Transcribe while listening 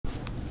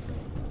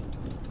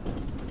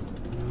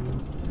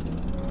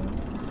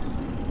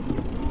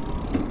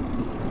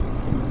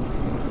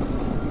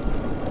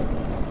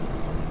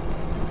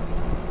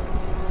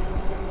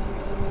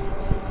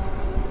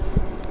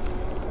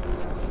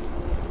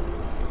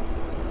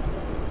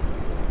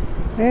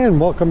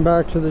And welcome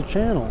back to the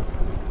channel.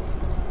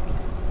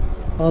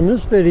 On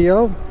this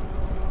video,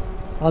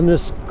 on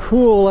this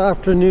cool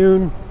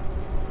afternoon,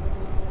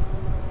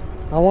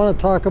 I want to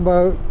talk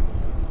about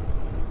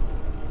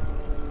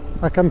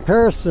a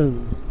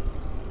comparison.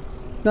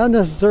 Not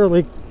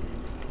necessarily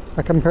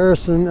a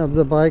comparison of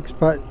the bikes,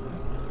 but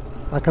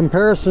a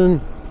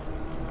comparison,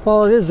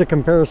 well, it is a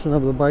comparison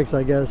of the bikes,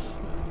 I guess.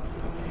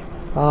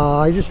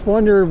 I just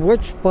wonder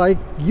which bike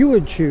you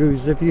would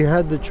choose if you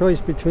had the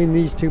choice between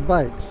these two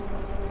bikes.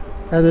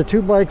 And the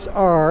two bikes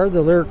are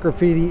the Lyric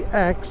Graffiti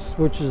X,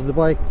 which is the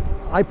bike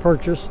I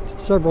purchased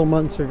several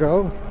months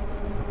ago,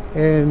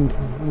 and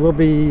will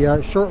be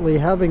shortly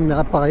having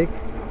that bike.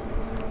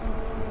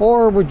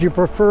 Or would you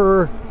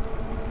prefer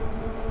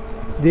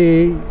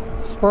the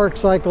Spark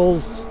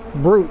Cycles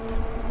Brute?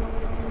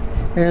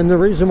 And the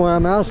reason why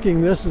I'm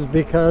asking this is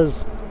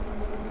because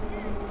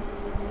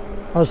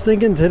I was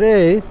thinking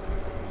today,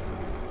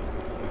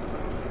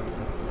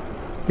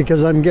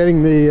 because I'm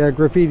getting the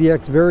Graffiti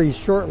X very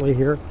shortly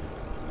here,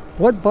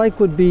 what bike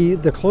would be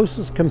the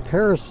closest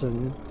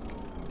comparison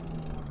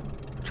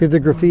to the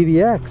Graffiti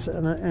X?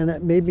 And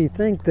it made me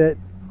think that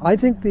I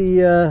think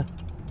the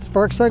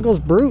Spark Cycles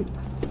Brute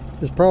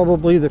is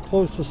probably the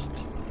closest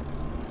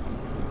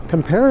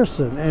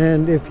comparison.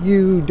 And if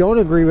you don't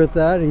agree with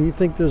that and you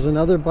think there's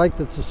another bike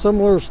that's a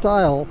similar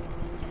style,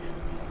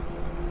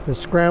 the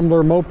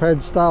Scrambler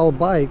moped style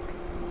bike,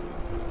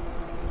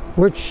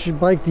 which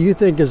bike do you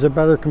think is a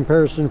better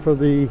comparison for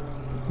the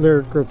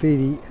Lyric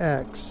Graffiti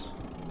X?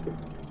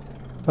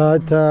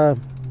 But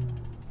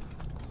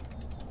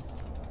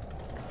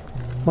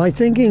my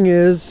thinking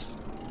is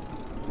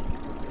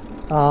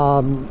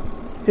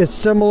it's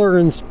similar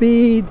in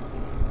speed,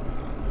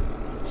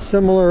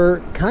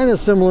 kind of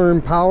similar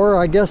in power.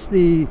 I guess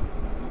the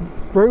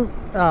Brute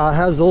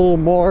has a little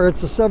more.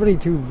 It's a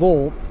 72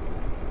 volt.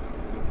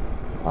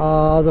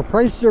 The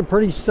prices are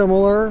pretty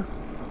similar.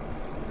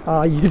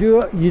 You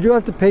do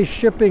have to pay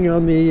shipping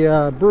on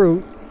the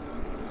Brute,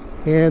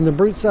 and the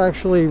Brute's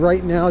actually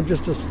right now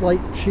just a slight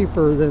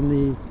cheaper than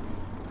the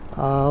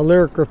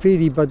Lyric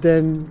Graffiti, but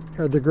then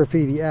the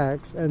Graffiti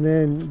X. And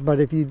then, but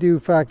if you do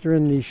factor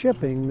in the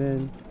shipping,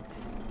 then.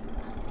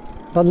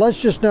 But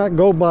let's just not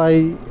go by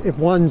if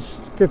one's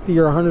 $50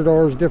 or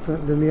 $100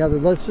 different than the other.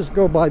 Let's just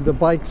go by the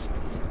bikes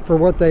for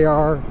what they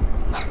are.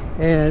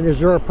 And is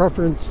there a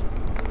preference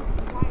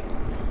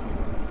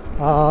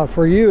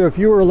for you, if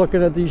you were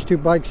looking at these two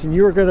bikes and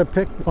you were going to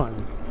pick one,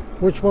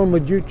 which one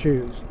would you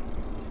choose?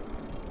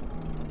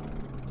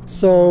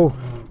 So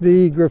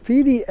the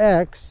Graffiti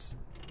X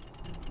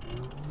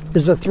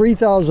is a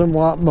 3,000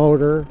 watt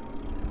motor,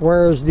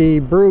 whereas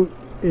the Brute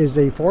is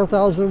a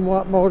 4,000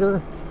 watt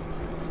motor.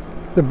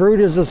 The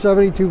Brute is a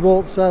 72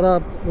 volt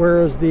setup,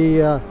 whereas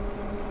the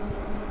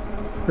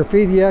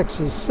Graffiti X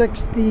is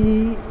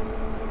 60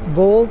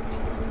 volt.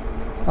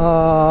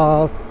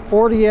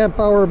 40 amp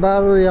hour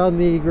battery on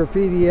the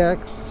Graffiti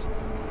X,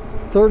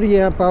 30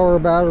 amp hour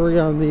battery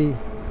on the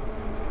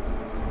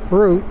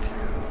Brute.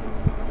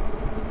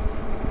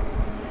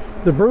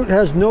 The Brute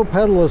has no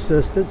pedal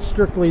assist, it's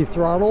strictly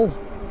throttle,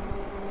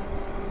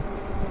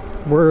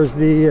 whereas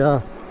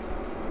the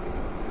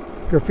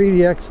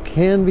Graffiti X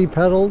can be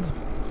pedaled.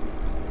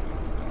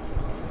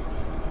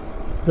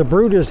 The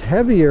Brute is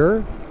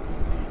heavier,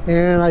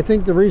 and I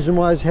think the reason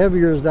why it's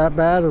heavier is that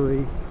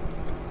battery.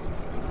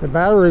 The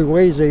battery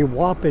weighs a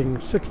whopping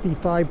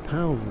 65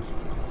 pounds.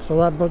 So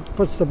that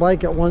puts the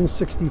bike at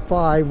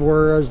 165,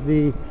 whereas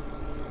the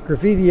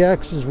Graffiti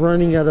X is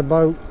running at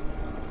about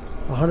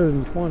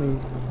 120.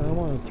 I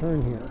want to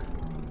turn here.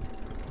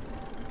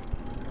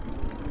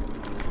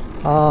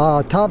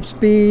 Top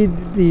speed,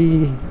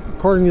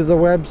 according to the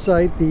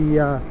website,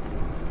 the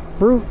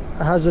Brute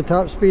has a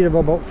top speed of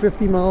about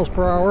 50 miles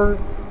per hour.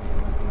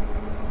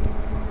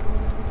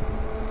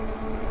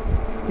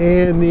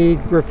 And the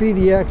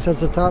Graffiti X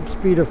has a top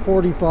speed of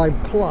 45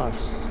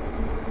 plus.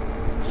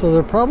 So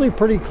they're probably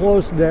pretty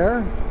close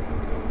there.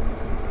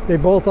 They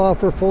both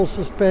offer full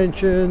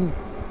suspension,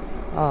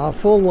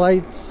 full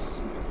lights,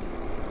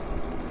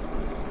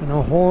 and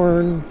a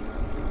horn,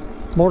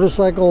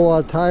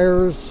 motorcycle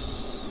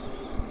tires.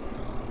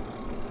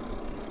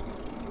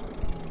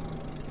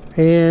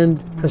 And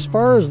as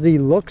far as the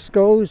looks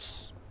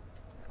goes,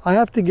 I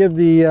have to give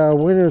the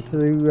winner to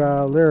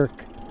Lyric.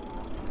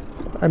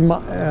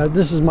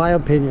 This is my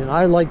opinion.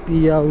 I like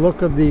the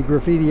look of the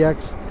Graffiti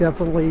X,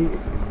 definitely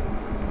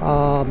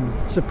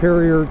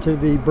superior to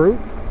the Brute.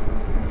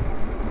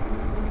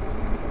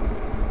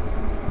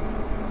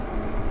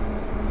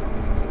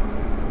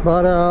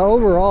 But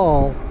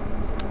overall,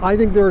 I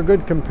think they're a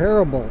good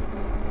comparable.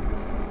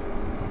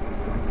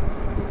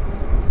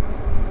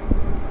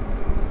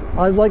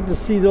 I'd like to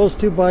see those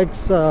two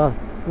bikes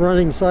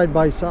running side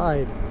by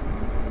side.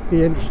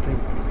 Be interesting.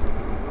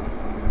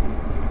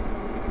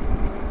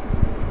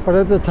 But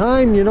at the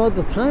time, you know, at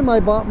the time I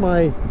bought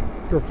my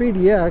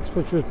Graffiti X,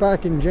 which was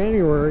back in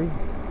January,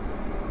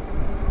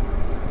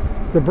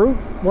 the Brute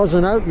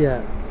wasn't out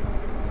yet.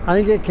 I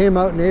think it came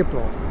out in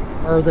April,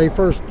 or they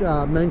first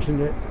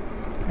mentioned it.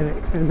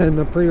 and then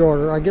the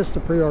pre-order, I guess the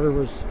pre-order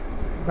was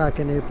back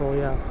in April,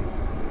 yeah.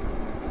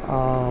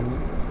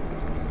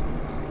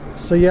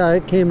 So yeah,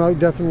 it came out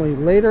definitely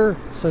later.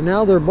 So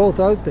now they're both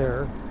out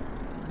there.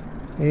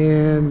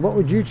 And what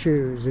would you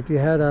choose if you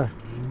had a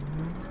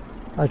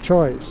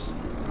choice?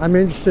 I'm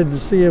interested to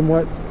see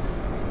what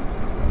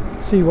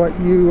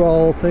you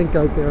all think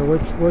out there.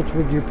 Which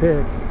would you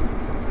pick?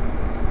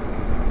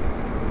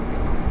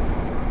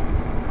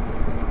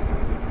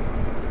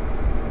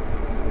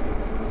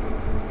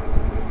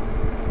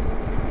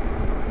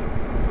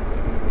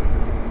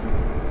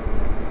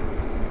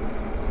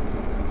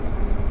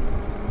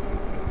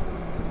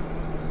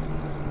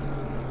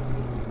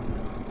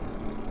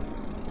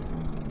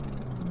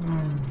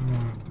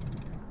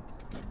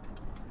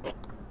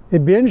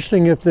 It'd be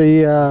interesting if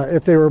they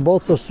were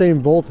both the same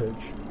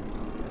voltage.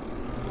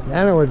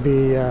 Then it would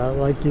be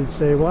like you'd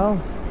say, well,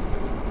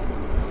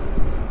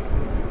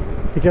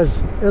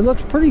 because it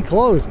looks pretty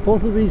close.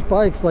 Both of these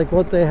bikes, like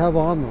what they have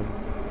on them.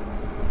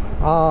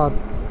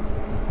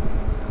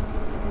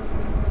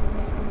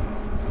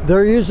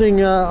 They're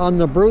using on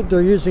the Brute.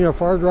 They're using a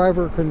far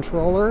driver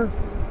controller,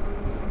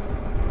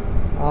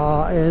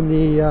 and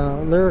the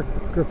Lyric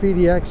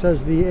Graffiti X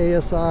has the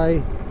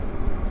ASI.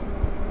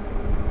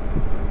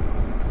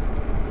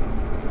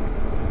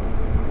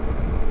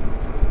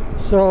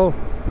 So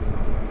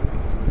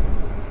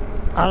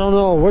I don't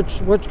know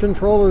which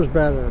controller is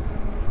better.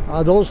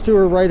 Those two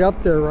are right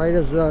up there, right,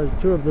 as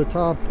two of the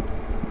top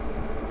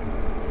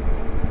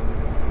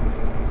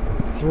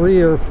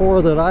 3 or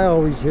 4 that I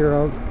always hear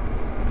of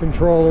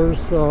controllers.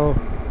 So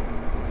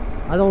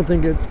I don't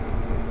think it's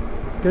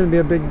going to be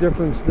a big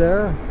difference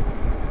there.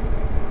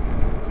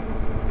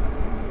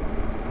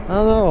 I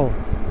don't know.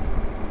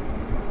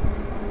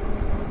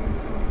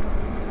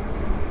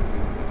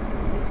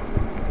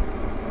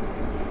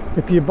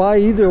 If you buy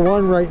either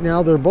one right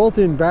now, they're both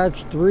in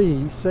batch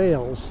 3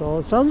 sales, so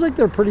it sounds like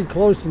they're pretty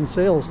close in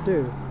sales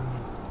too.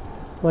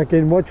 Like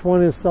in which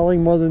one is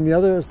selling more than the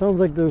other, it sounds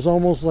like there's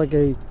almost like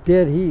a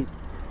dead heat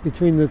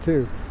between the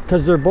two.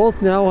 Because they're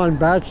both now on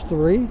batch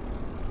 3,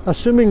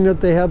 assuming that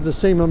they have the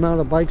same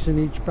amount of bikes in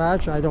each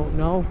batch, I don't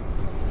know.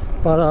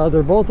 But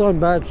they're both on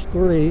batch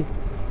 3,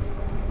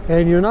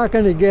 and you're not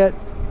going to get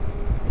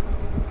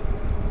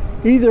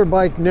either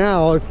bike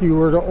now if you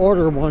were to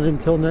order one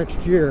until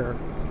next year.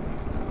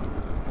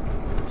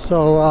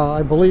 So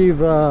I believe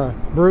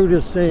Brute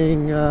is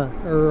saying,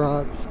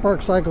 or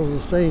Spark Cycles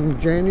is saying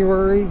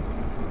January,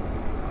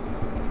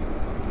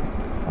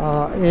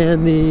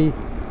 and the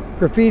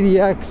Graffiti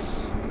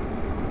X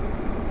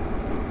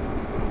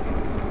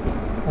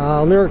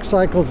Lyric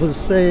Cycles is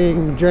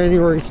saying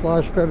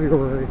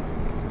January/February.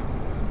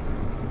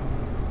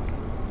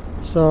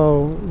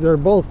 So they're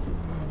both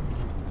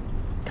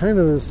kind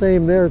of the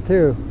same there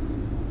too.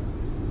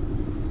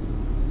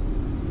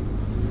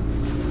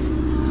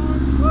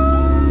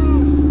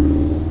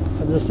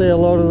 Just say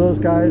hello to those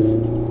guys.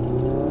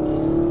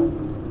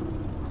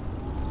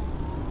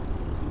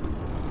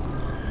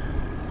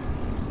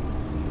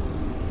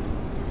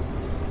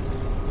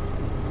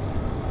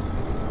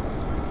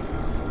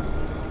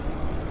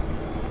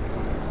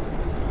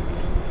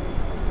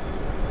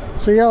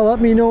 So yeah, let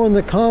me know in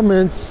the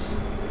comments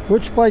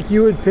which bike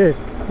you would pick.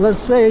 Let's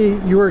say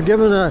you were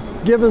given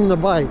the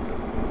bike.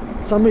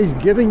 Somebody's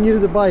giving you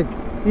the bike,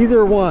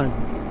 either one.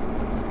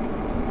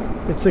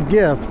 It's a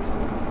gift.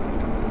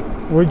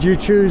 Would you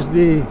choose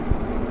the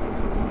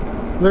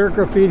Lyric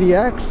Graffiti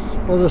X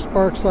or the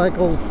Spark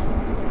Cycles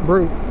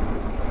Brute?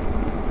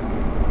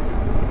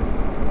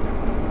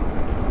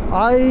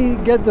 I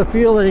get the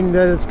feeling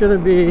that it's going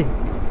to be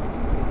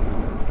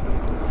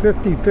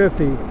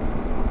 50-50,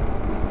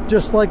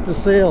 just like the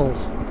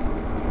sales.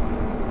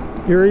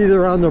 You're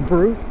either on the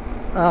Brute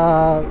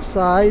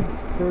side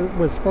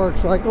with Spark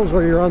Cycles,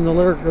 or you're on the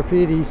Lyric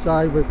Graffiti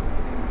side with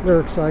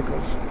Lyric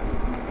Cycles.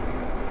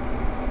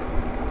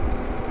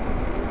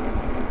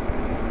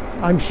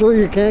 I'm sure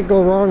you can't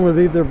go wrong with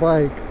either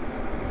bike.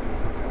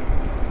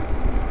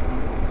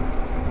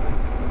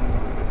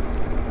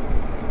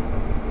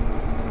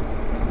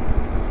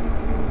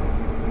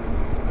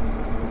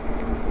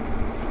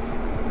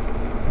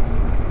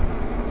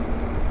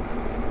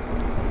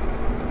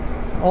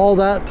 All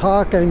that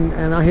talk, and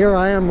here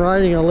I am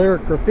riding a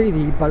Lyric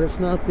Graffiti, but it's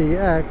not the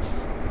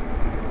X.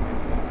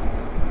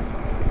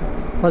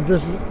 But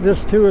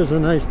this too is a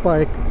nice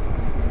bike.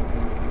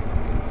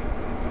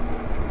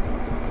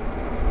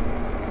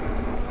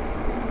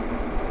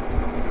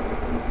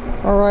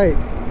 Alright,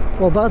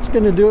 well that's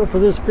going to do it for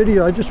this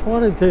video. I just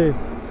wanted to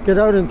get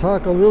out and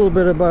talk a little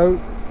bit about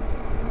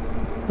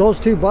those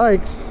two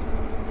bikes,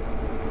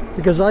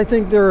 because I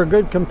think they're a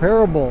good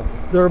comparable.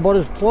 They're about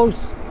as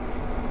close,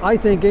 I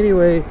think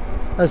anyway,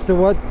 as to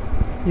what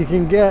you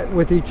can get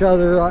with each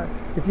other.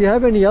 If you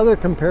have any other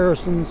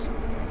comparisons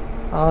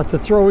to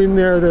throw in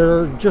there that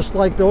are just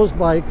like those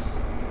bikes,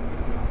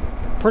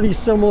 pretty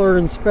similar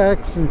in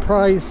specs and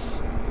price,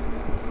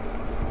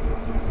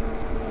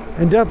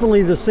 and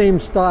definitely the same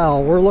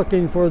style. We're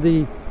looking for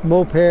the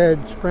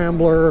moped,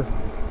 scrambler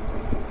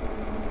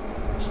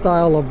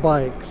style of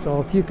bike.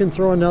 So if you can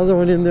throw another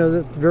one in there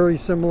that's very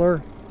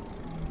similar,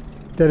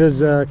 that is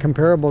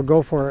comparable,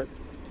 go for it.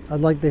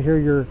 I'd like to hear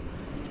your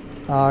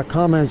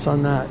comments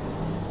on that.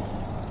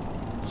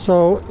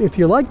 So if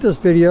you like this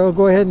video,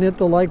 go ahead and hit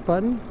the like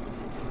button.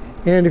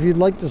 And if you'd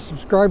like to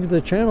subscribe to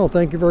the channel,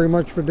 thank you very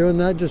much for doing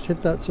that. Just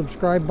hit that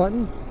subscribe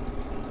button.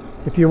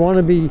 If you want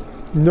to be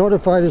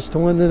notified as to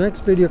when the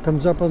next video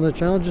comes up on the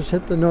channel, just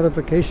hit the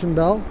notification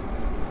bell.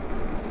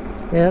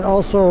 And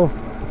also,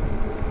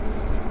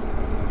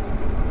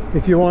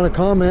 if you want to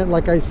comment,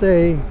 like I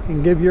say,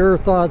 and give your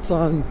thoughts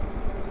on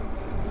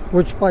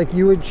which bike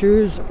you would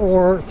choose,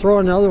 or throw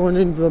another one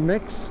into the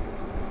mix,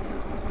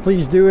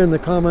 please do in the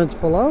comments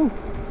below.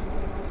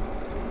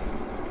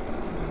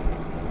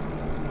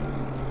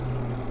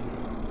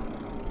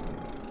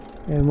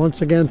 And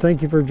once again,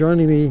 thank you for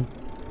joining me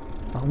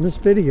on this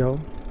video.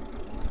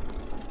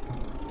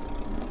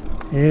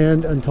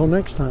 And until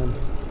next time.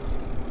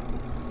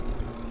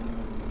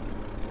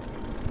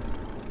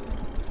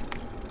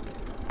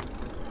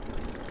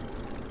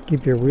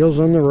 Keep your wheels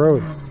on the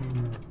road.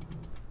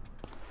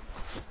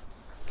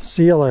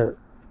 See you later.